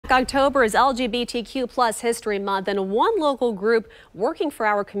Back October is LGBTQ plus History Month, and one local group working for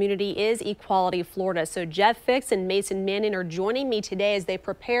our community is Equality Florida. So Jeff Fix and Mason Manion are joining me today as they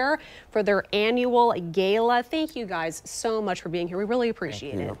prepare for their annual gala. Thank you guys so much for being here. We really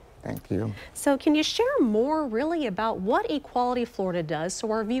appreciate it. Thank you. So can you share more really about what Equality Florida does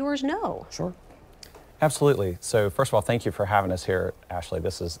so our viewers know? Sure. Absolutely. So first of all, thank you for having us here, Ashley.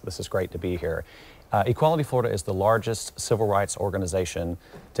 This is great to be here. Equality Florida is the largest civil rights organization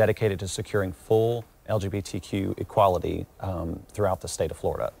dedicated to securing full LGBTQ equality throughout the state of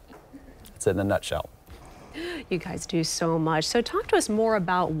Florida. It's in a nutshell. You guys do so much. So talk to us more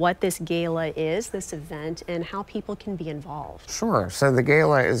about what this gala is, this event, and how people can be involved. Sure. So the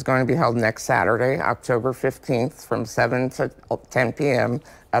gala is going to be held next Saturday, October 15th from 7 to 10 p.m.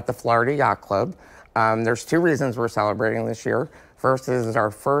 at the Florida Yacht Club. There's two reasons we're celebrating this year. First is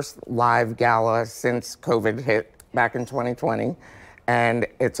our first live gala since COVID hit back in 2020. And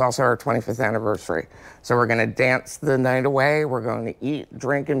it's also our 25th anniversary. So we're gonna dance the night away. We're going to eat,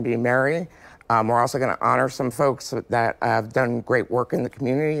 drink, and be merry. We're also gonna honor some folks that have done great work in the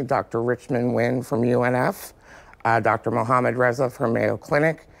community. Dr. Richmond Wynn from UNF, Dr. Mohammed Reza from Mayo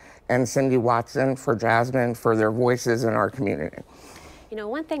Clinic, and Cindy Watson for Jasmine for their voices in our community. You know,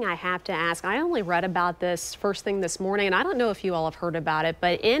 one thing I have to ask, I only read about this first thing this morning, and I don't know if you all have heard about it,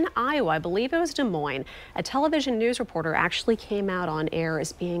 but in Iowa, I believe it was Des Moines, a television news reporter actually came out on air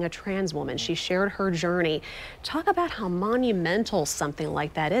as being a trans woman. She shared her journey. Talk about how monumental something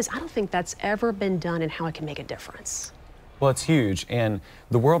like that is. I don't think that's ever been done and how it can make a difference. Well, it's huge, and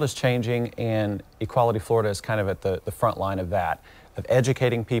the world is changing, and Equality Florida is kind of at the front line of that, of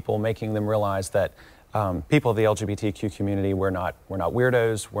educating people, making them realize that people of the LGBTQ community, we're not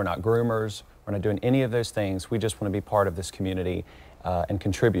weirdos, we're not groomers, we're not doing any of those things. We just want to be part of this community and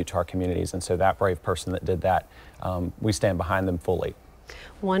contribute to our communities. And so that brave person that did that, we stand behind them fully.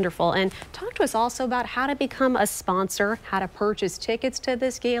 Wonderful. And talk to us also about how to become a sponsor, how to purchase tickets to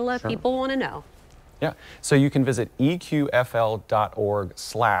this gala. Sure. People want to know. Yeah, so you can visit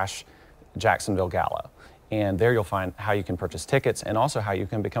eqfl.org/Jacksonville Gala. And there you'll find how you can purchase tickets and also how you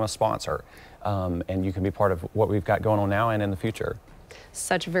can become a sponsor. And you can be part of what we've got going on now and in the future.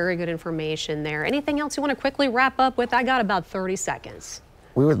 Such very good information there. Anything else you want to quickly wrap up with? I got about 30 seconds.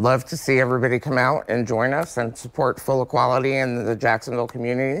 We would love to see everybody come out and join us and support full equality in the Jacksonville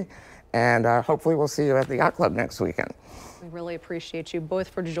community. And hopefully we'll see you at the Yacht Club next weekend. We really appreciate you both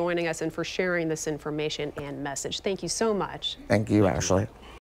for joining us and for sharing this information and message. Thank you so much. Thank you, Ashley.